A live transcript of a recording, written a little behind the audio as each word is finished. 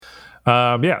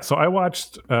So I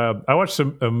watched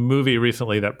a movie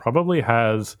recently that probably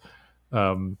has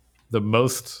the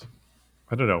most,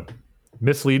 I don't know,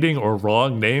 misleading or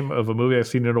wrong name of a movie I've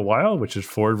seen in a while, which is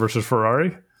Ford versus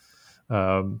Ferrari.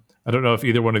 I don't know if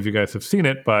either one of you guys have seen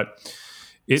it, but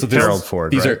So Gerald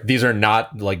Ford, these right? these are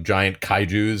not like giant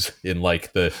kaijus in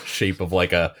like the shape of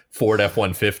like a Ford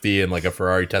F-150 and like a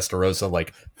Ferrari Testarossa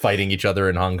like fighting each other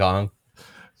in Hong Kong.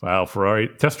 Wow, Ferrari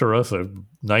Testarossa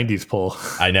 90s pull.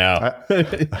 I know. I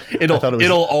thought it was-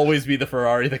 It'll always be the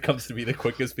Ferrari that comes to be the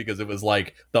quickest because it was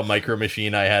like the micro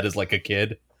machine I had as like a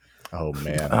kid. Oh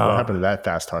man, what happened to that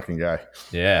fast talking guy?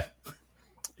 Yeah.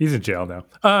 He's in jail now.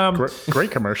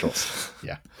 Great commercials.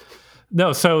 Yeah.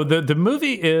 No, so the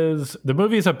movie is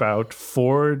about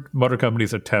Ford Motor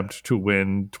Company's attempt to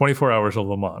win 24 hours of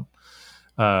Le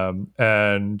Mans,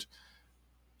 and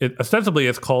ostensibly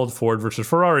it's called Ford versus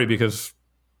Ferrari because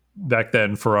back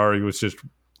then Ferrari was just,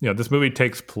 this movie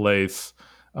takes place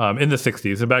in the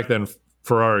 60s, and back then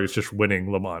Ferrari was just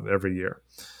winning Le Mans every year,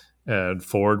 and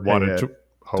Ford wanted to.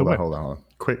 Hold on.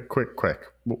 Quick.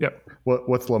 Yep.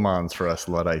 What's Le Mans for us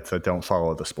Luddites that don't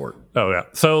follow the sport? Oh yeah.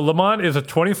 So Le Mans is a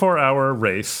 24-hour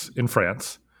race in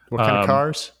France. What kind of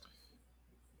cars?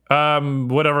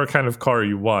 Whatever kind of car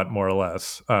you want, more or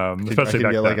less. Especially I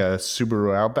back get then. like a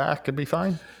Subaru Outback, could be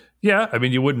fine. Yeah, I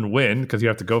mean you wouldn't win because you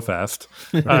have to go fast.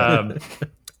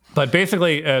 But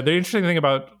basically, the interesting thing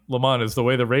about Le Mans is the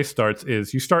way the race starts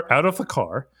is you start out of the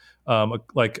car,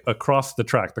 like across the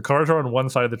track. The cars are on one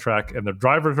side of the track, and the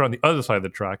drivers are on the other side of the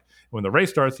track. When the race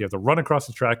starts, you have to run across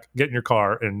the track, get in your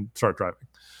car, and start driving.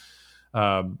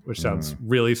 Which sounds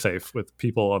really safe with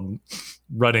people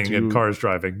running and cars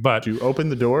driving. But do you open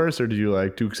the doors or do you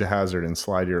like Dukes of Hazzard and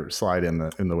slide in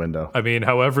the window? I mean,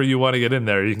 however you want to get in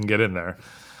there, you can get in there.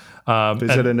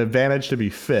 Is it an advantage to be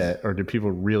fit, or do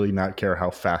people really not care how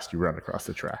fast you run across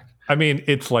the track? I mean,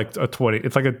 it's like a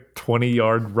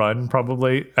 20-yard run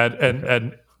probably,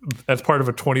 and as part of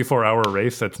a 24-hour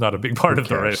race, that's not a big part of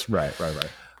the race. Right.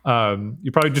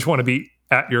 You probably just want to be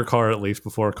at your car at least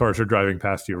before cars are driving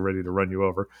past you, ready to run you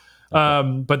over.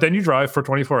 Okay. But then you drive for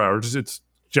 24 hours. It's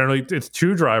generally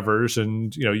two drivers,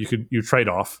 and you trade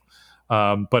off,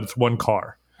 but it's one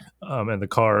car, and the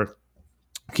car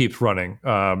keeps running.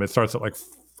 It starts at I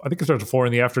think it starts at 4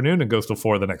 in the afternoon and goes till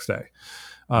 4 the next day.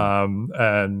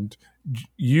 And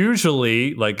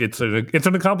usually, it's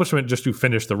an accomplishment just to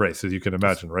finish the race, as you can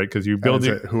imagine, right? Because you build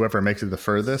whoever makes it the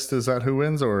furthest, is that who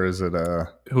wins, or is it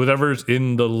whoever's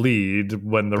in the lead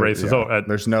when the race is over?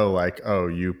 There's no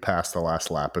you passed the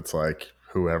last lap. It's like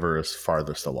whoever is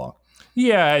farthest along.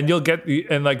 Yeah, and you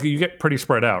get pretty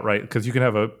spread out, right? Because you can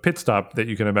have a pit stop that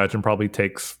you can imagine probably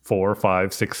takes 4,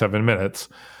 5, 6, 7 minutes.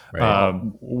 Right.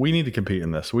 We need to compete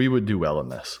in this. We would do well in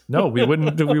this. No, we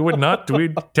wouldn't. We would not.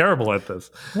 We're terrible at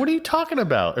this. What are you talking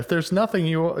about? If there's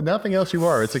nothing else you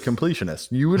are, it's a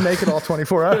completionist. You would make it all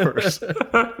 24 hours.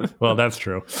 Well, that's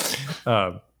true.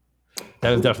 That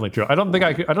is definitely true. I don't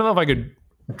know if I could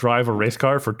drive a race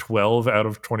car for 12 out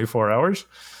of 24 hours.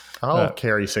 I'll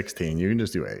carry 16. You can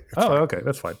just do 8. It's fine. Okay,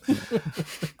 that's fine.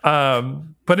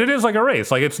 But it is like a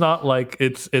race. Like it's not like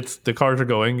it's the cars are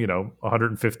going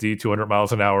 150, 200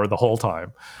 miles an hour the whole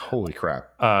time. Holy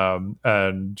crap!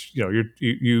 And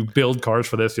you build cars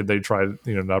for this. They try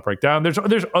not break down.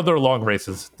 There's other long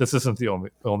races. This isn't the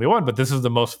only one, but this is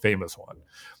the most famous one.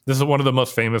 This is one of the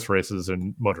most famous races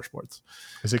in motorsports.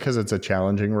 Is it because it's a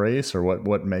challenging race, or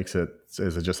what makes it?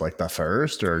 Is it just like the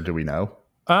first, or do we know?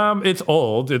 It's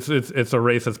old. It's a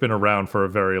race that's been around for a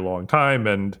very long time,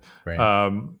 and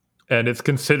and it's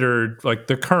considered like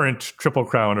the current Triple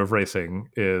Crown of racing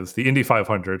is the Indy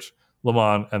 500, Le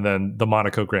Mans, and then the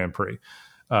Monaco Grand Prix.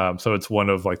 So it's one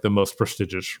of the most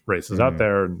prestigious races out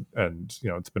there, and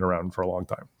it's been around for a long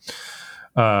time.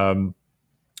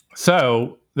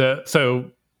 So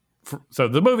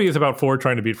the movie is about Ford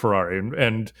trying to beat Ferrari,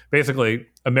 and basically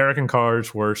American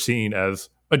cars were seen as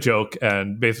a joke,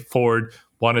 and basically Ford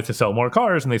wanted to sell more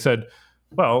cars, and they said,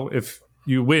 well, if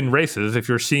you win races, if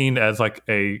you're seen as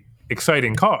a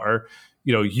exciting car,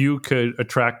 you could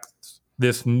attract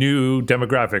this new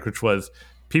demographic, which was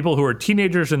people who were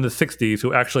teenagers in the 60s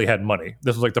who actually had money.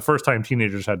 This was the first time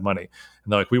teenagers had money,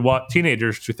 and they're like, we want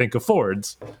teenagers to think of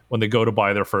Fords when they go to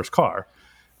buy their first car.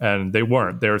 And they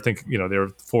weren't. They were thinking,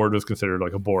 Ford was considered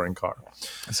a boring car.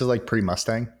 This is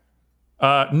pre-Mustang?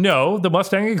 No, the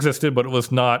Mustang existed, but it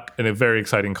was not a very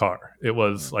exciting car. It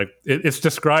was it's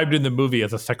described in the movie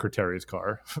as a secretary's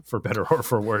car, for better or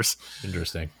for worse.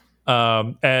 Interesting.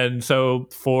 And so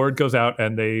Ford goes out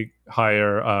and they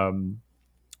hire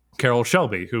Carroll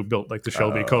Shelby, who built the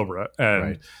Shelby Cobra. And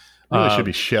right. Really should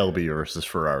be Shelby versus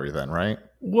Ferrari then, right?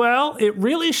 Well, it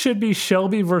really should be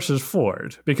Shelby versus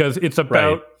Ford because it's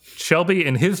about Right. Shelby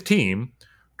and his team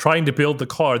trying to build the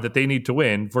car that they need to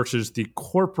win versus the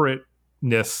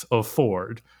corporateness of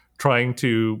Ford trying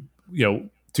to,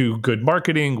 do good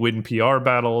marketing, win PR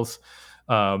battles,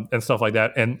 and stuff like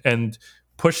that, and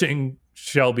pushing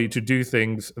Shelby to do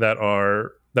things that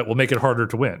will make it harder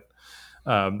to win.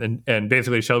 And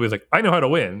basically Shelby's like, I know how to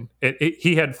win.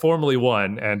 He had formerly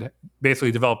won and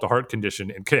basically developed a heart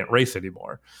condition and can't race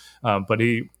anymore. But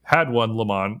he had won Le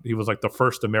Mans. He was like the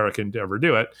first American to ever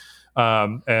do it.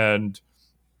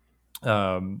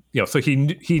 So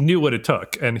he knew what it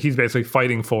took, and he's basically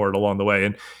fighting for it along the way.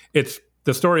 And it's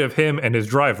the story of him and his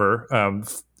driver.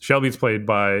 Shelby's played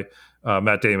by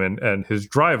Matt Damon, and his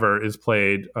driver is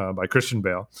played by Christian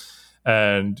Bale.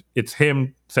 And it's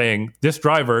him saying, this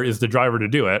driver is the driver to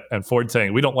do it. And Ford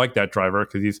saying, we don't like that driver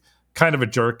because he's kind of a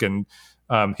jerk and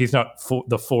he's not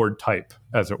the Ford type,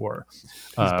 as it were.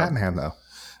 He's Batman, though.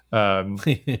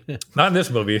 Not in this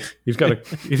movie. He's got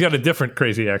a different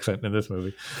crazy accent in this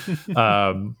movie.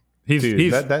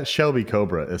 That Shelby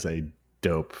Cobra is a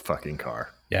dope fucking car.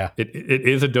 Yeah. It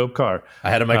is a dope car. I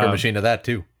had a micro machine of that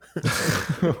too.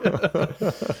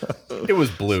 It was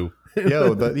blue.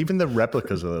 Yo, even the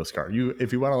replicas of those cars.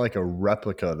 If you want to like a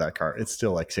replica of that car, it's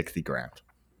still like $60,000.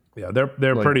 Yeah,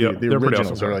 they're Like pretty. The they're pretty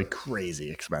originals awesome. are like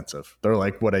crazy expensive. They're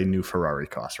like what a new Ferrari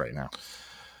costs right now.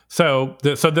 So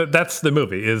that's the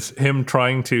movie, is him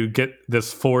trying to get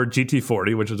this Ford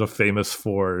GT40, which is a famous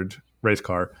Ford race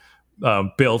car,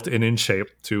 built and in shape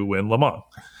to win Le Mans.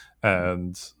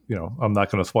 And I'm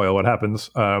not going to spoil what happens.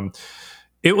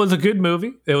 It was a good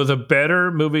movie. It was a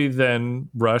better movie than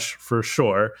Rush for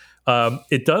sure.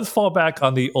 It does fall back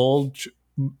on the old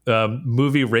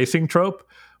movie racing trope,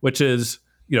 which is,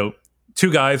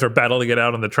 two guys are battling it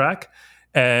out on the track.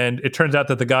 And it turns out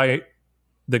that the guy,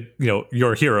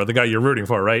 your hero, the guy you're rooting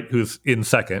for, right, who's in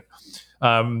second,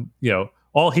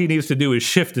 all he needs to do is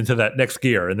shift into that next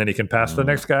gear and then he can pass the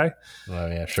next guy. Oh,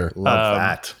 yeah, sure. Love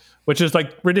that. Which is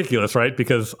like ridiculous, right?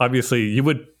 Because obviously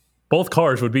both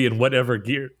cars would be in whatever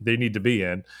gear they need to be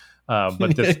in.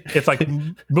 But it's like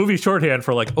movie shorthand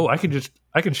for like, I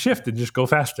can shift and just go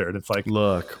faster. And it's like,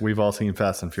 Look, we've all seen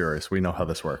Fast and Furious. We know how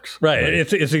this works. right.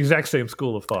 It's the exact same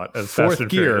school of thought as Fast Fourth and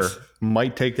gear Furious.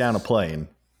 might take down a plane.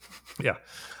 Yeah.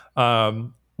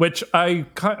 Which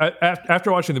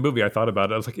after watching the movie, I thought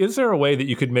about it. I was like, is there a way that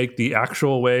you could make the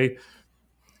actual way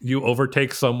you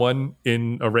overtake someone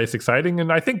in a race exciting?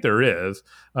 And I think there is,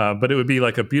 but it would be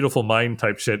like a Beautiful Mind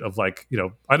type shit of like,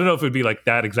 I don't know if it would be like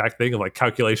that exact thing of like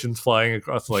calculations flying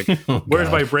across, like,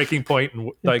 where's my breaking point? And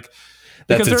like,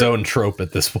 That's its own trope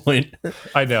at this point.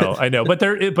 I know. But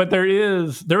there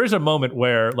is a moment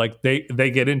where like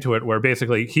they get into it where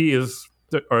basically he is,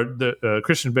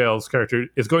 Christian Bale's character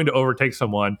is going to overtake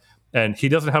someone and he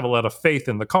doesn't have a lot of faith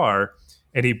in the car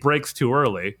and he brakes too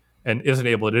early and isn't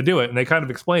able to do it. And they kind of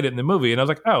explained it in the movie. And I was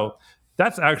like, oh,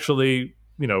 that's actually,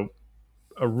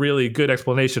 a really good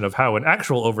explanation of how an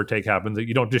actual overtake happens, that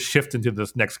you don't just shift into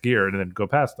this next gear and then go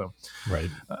past them. Right.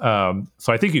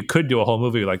 So I think you could do a whole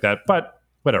movie like that, but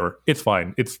whatever. It's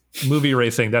fine. It's movie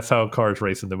racing. That's how cars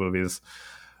race in the movies.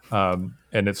 And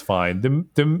it's fine.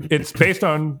 It's based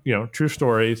on, true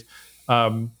stories.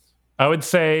 I would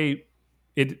say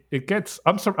it gets,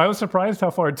 I was surprised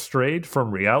how far it strayed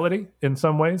from reality in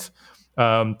some ways,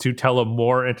 to tell a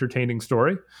more entertaining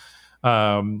story.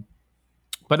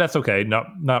 But that's okay.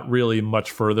 Not really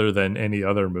much further than any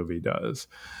other movie does.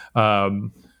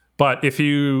 But if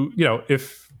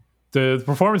if the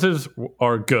performances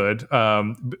are good,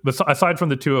 aside from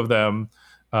the two of them,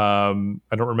 I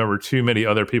don't remember too many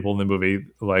other people in the movie.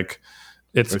 Like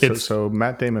So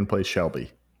Matt Damon plays Shelby.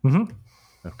 Mm-hmm.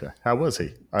 Okay. How was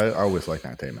he? I always like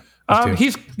Matt Damon.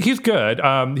 He's good.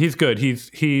 He's good.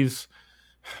 He's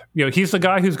the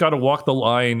guy who's got to walk the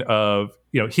line of,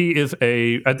 he is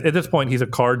at this point, he's a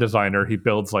car designer. He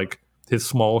builds like his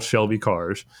small Shelby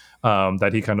cars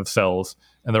that he kind of sells,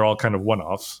 and they're all kind of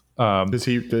one-offs. Is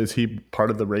he part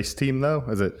of the race team though?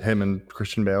 Is it him and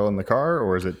Christian Bale in the car,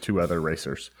 or is it two other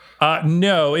racers?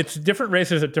 No, it's different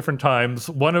racers at different times.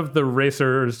 One of the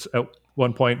racers at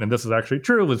one point, and this is actually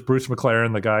true, was Bruce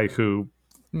McLaren, the guy who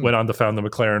went on to found the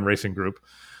McLaren Racing Group.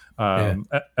 And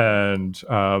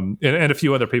a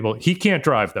few other people. He can't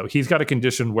drive though. He's got a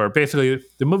condition where basically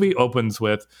the movie opens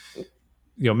with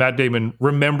Matt Damon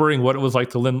remembering what it was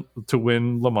like to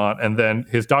win Le Mans, and then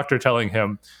his doctor telling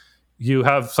him, you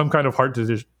have some kind of heart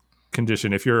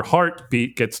condition. If your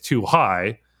heartbeat gets too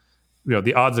high,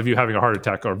 the odds of you having a heart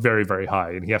attack are very, very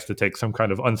high, and he has to take some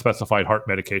kind of unspecified heart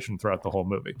medication throughout the whole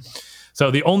movie.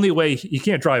 So the only way he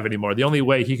can't drive anymore, the only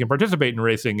way he can participate in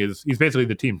racing is he's basically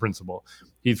the team principal.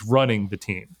 He's running the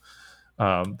team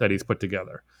that he's put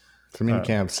together. So you can't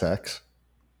have sex?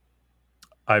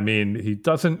 I mean, he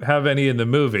doesn't have any in the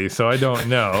movie, so I don't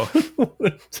know.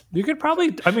 You could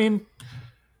probably, I mean,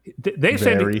 they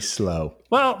said very slow.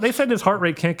 Well, they said his heart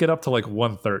rate can't get up to like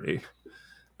 130,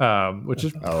 which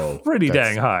is pretty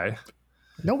dang high.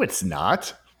 No, it's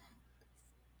not.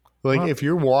 Like if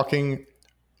you're walking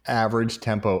average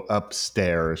tempo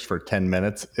upstairs for 10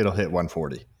 minutes, it'll hit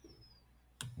 140.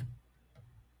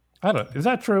 Is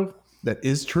that true? That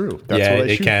is true. That's yeah, what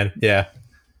it can. Yeah.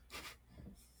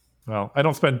 Well, I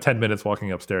don't spend 10 minutes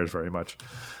walking upstairs very much.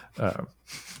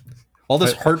 All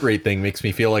this heart rate thing makes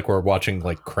me feel like we're watching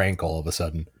like Crank all of a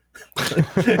sudden.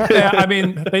 Yeah, I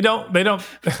mean, they don't,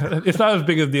 it's not as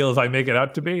big a deal as I make it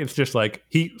out to be. It's just like,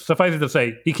 suffice it to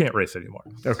say, he can't race anymore.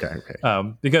 Okay.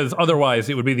 Because otherwise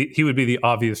he would be the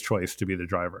obvious choice to be the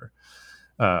driver.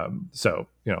 So,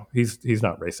 he's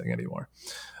not racing anymore.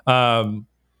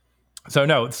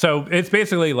 So it's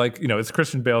basically like, it's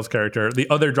Christian Bale's character. The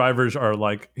other drivers are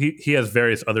like, he has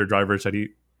various other drivers that he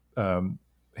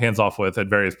hands off with at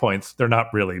various points. They're not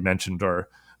really mentioned or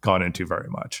gone into very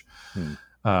much.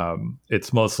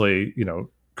 It's mostly,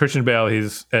 Christian Bale,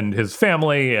 and his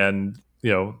family, and,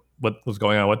 what was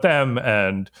going on with them,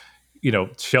 and,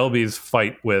 Shelby's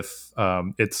fight with,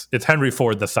 it's Henry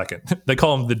Ford II. They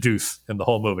call him the Deuce in the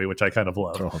whole movie, which I kind of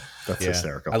love. Oh, that's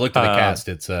hysterical. I looked at the cast.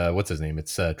 It's what's his name?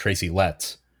 It's Tracy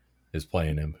Letts is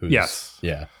playing him. Yes.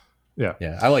 Yeah.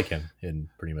 I like him in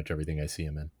pretty much everything I see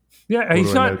him in. Yeah,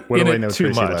 he's not in it too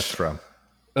Tracy much. Letts from?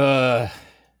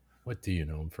 What do you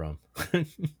know him from?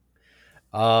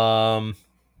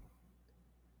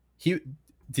 He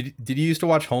did you used to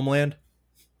watch Homeland?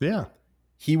 Yeah.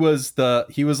 He was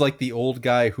like the old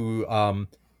guy who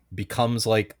becomes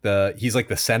like he's like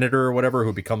the senator or whatever,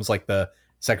 who becomes like the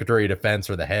Secretary of Defense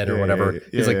or the head or whatever.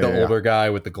 He's like the older guy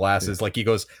with the glasses. Like he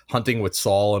goes hunting with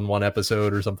Saul in one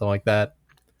episode or something like that.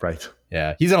 Right.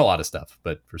 Yeah, he's in a lot of stuff,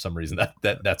 but for some reason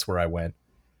that's where I went.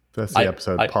 That's the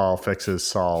episode Paul fixes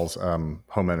Saul's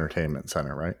home entertainment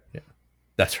center, right? Yeah,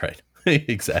 that's right.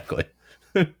 Exactly.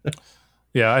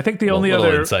 Yeah, I think the only little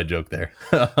other inside joke there.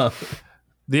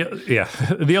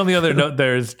 The only other note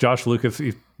there is Josh Lucas.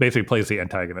 He basically plays the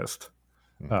antagonist.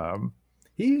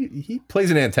 He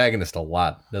plays an antagonist a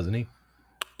lot, doesn't he?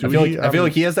 I feel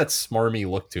like he has that smarmy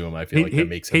look to him. I feel like that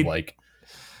makes him like.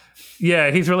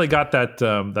 Yeah, he's really got that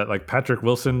like Patrick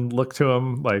Wilson look to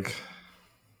him, like,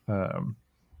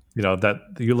 that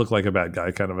you look like a bad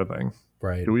guy kind of a thing.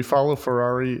 Right. Do we follow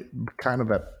Ferrari kind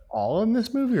of at all in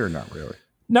this movie or not really?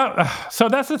 No. So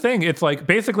that's the thing. It's like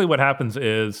basically what happens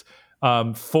is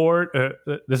Ford.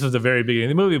 This is the very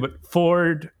beginning of the movie, but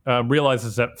Ford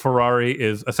realizes that Ferrari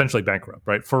is essentially bankrupt.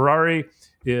 Right. Ferrari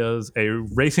is a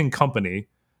racing company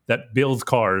that builds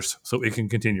cars so it can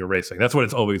continue racing. That's what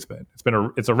it's always been.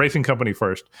 It's a racing company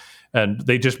first, and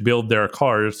they just build their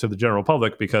cars to the general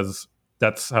public because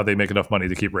that's how they make enough money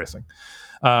to keep racing.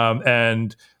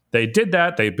 And they did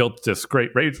that. They built this great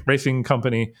racing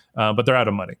company, but they're out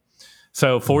of money.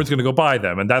 So Ford's going to go buy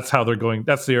them, and that's how they're going.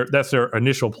 That's their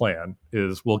initial plan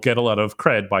is we'll get a lot of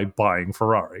cred by buying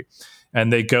Ferrari.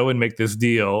 And they go and make this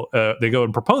deal. They go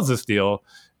and propose this deal.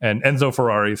 And Enzo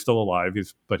Ferrari is still alive,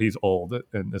 but he's old at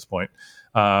this point.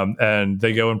 And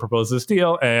they go and propose this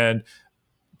deal, and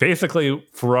basically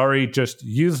Ferrari just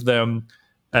used them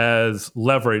as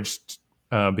leverage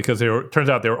because turns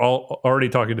out they were all already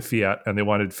talking to Fiat, and they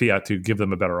wanted Fiat to give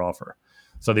them a better offer.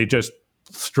 So they just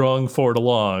strung Ford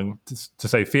along to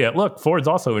say, Fiat, look, Ford's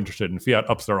also interested, and Fiat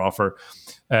ups their offer.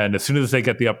 And as soon as they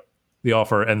get the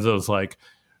offer, Enzo's like,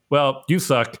 well, you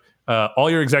suck. All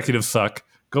your executives suck.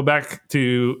 Go back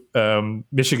to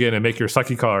Michigan and make your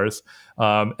sucky cars,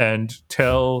 and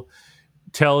tell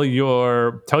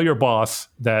your boss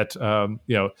that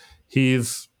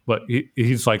he's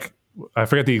like, I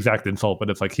forget the exact insult, but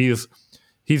it's like he's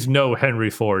no Henry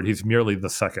Ford. He's merely the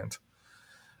second.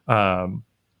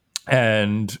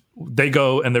 And they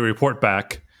go and they report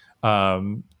back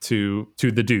to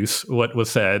the Deuce what was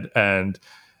said, and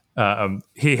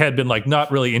he had been like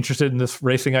not really interested in this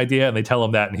racing idea, and they tell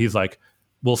him that, and he's like,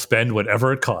 we'll spend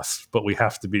whatever it costs, but we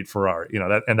have to beat Ferrari,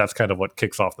 and that's kind of what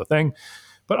kicks off the thing.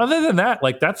 But other than that,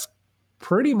 like, that's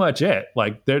pretty much it.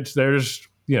 Like there's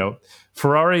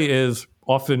Ferrari is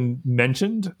often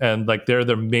mentioned, and like they're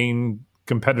the main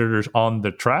competitors on the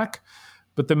track,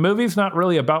 but the movie's not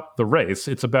really about the race.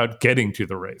 It's about getting to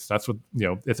the race. That's what,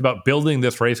 it's about building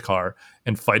this race car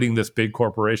and fighting this big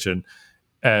corporation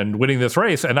and winning this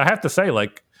race. And I have to say,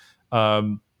 like,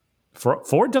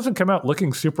 Ford doesn't come out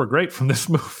looking super great from this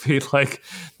movie. Like,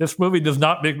 this movie does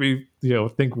not make me,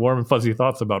 think warm and fuzzy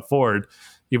thoughts about Ford,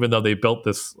 even though they built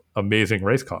this amazing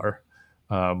race car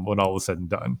when all was said and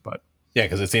done. But yeah,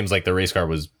 because it seems like the race car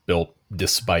was built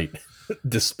despite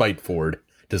Ford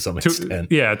to some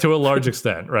extent. Yeah, to a large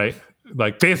extent, right?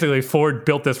 Like, basically, Ford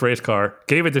built this race car,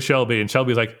 gave it to Shelby, and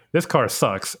Shelby's like, this car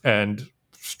sucks, and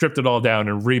stripped it all down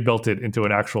and rebuilt it into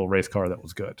an actual race car that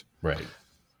was good. Right.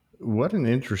 What an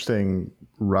interesting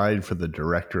ride for the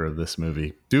director of this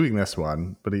movie, doing this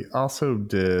one, but he also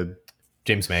did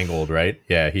James Mangold, right?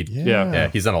 Yeah,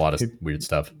 he's done a lot of weird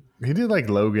stuff. He did like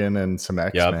Logan and some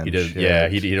X-Men. Yep, he did. Shit, yeah,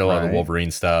 he did a lot of the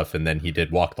Wolverine stuff, and then he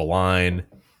did Walk the Line.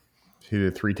 He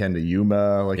did 3:10 to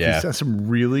Yuma. Like, he's done some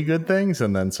really good things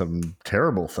and then some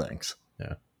terrible things.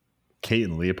 Yeah. Kate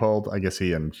and Leopold. I guess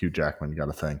he and Hugh Jackman got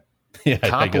a thing. Yeah,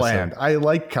 Copland. I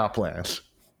like Copland.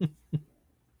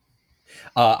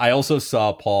 I also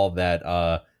saw, Paul, that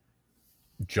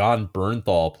John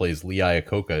Bernthal plays Lee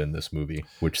Iacocca in this movie,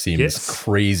 which seems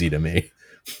crazy to me.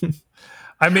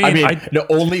 I mean,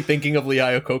 only thinking of Lee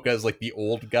Iacocca as like the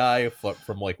old guy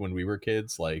from like when we were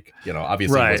kids. Like,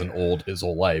 obviously he wasn't old his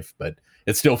whole life, but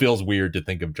it still feels weird to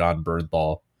think of John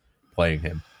Bernthal playing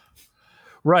him.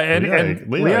 Right,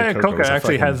 and Lee Iacocca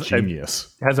actually has a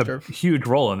a huge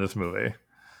role in this movie.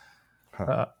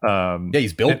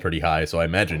 He's built pretty high, so I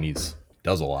imagine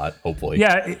does a lot, hopefully.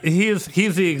 Yeah, he's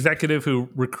the executive who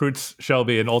recruits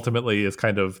Shelby and ultimately is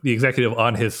kind of the executive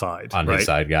on his side. His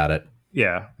side, got it.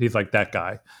 Yeah, he's like that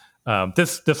guy.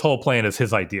 This whole plan is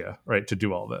his idea, right, to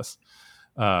do all this.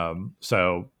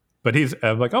 But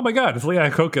I'm like, oh my God, it's Lee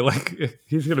Iacocca. Like,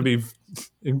 he's going to be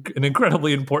an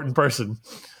incredibly important person,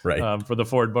 right, for the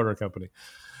Ford Motor Company.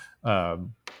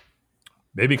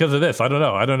 Maybe because of this, I don't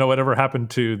know. I don't know whatever happened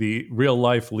to the real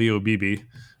life Leo Beebe.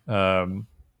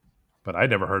 But I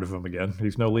never heard of him again.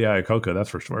 He's no Lee Iacocca, that's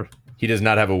for sure. He does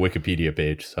not have a Wikipedia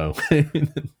page, so.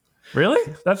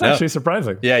 Really? That's actually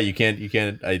surprising. Yeah, you can't.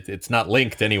 It's not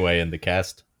linked anyway in the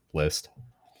cast list.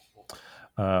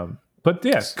 But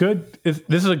yeah, good. This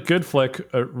is a good flick.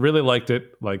 I really liked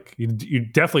it. Like, you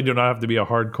definitely do not have to be a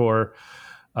hardcore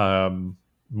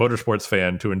motorsports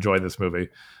fan to enjoy this movie.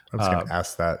 I was going to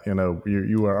ask that.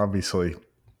 You are obviously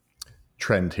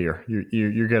trend here.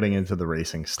 You're getting into the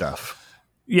racing stuff.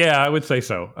 Yeah, I would say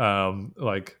so.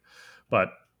 But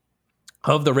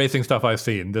of the racing stuff I've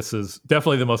seen, this is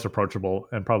definitely the most approachable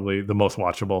and probably the most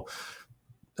watchable.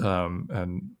 I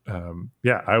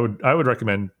would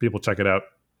recommend people check it out.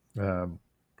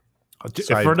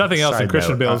 For nothing else, and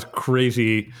Christian Bale's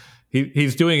crazy.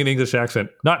 He's doing an English accent,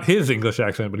 not his English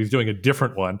accent, but he's doing a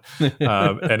different one,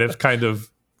 and it's kind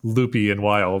of loopy and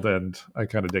wild, and I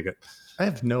kind of dig it. I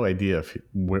have no idea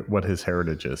what his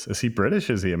heritage is. Is he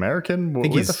British? Is he American?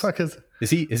 What the fuck is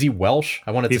he Welsh?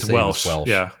 I wanted to say Welsh. Welsh.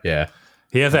 Yeah.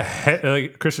 He has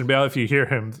like Christian Bale. If you hear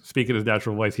him speak in his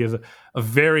natural voice, he has a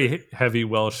very heavy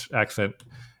Welsh accent,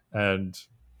 and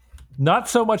not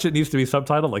so much it needs to be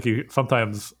subtitled. Like,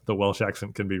 sometimes the Welsh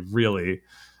accent can be really,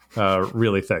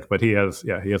 really thick, but he has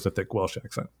a thick Welsh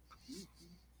accent.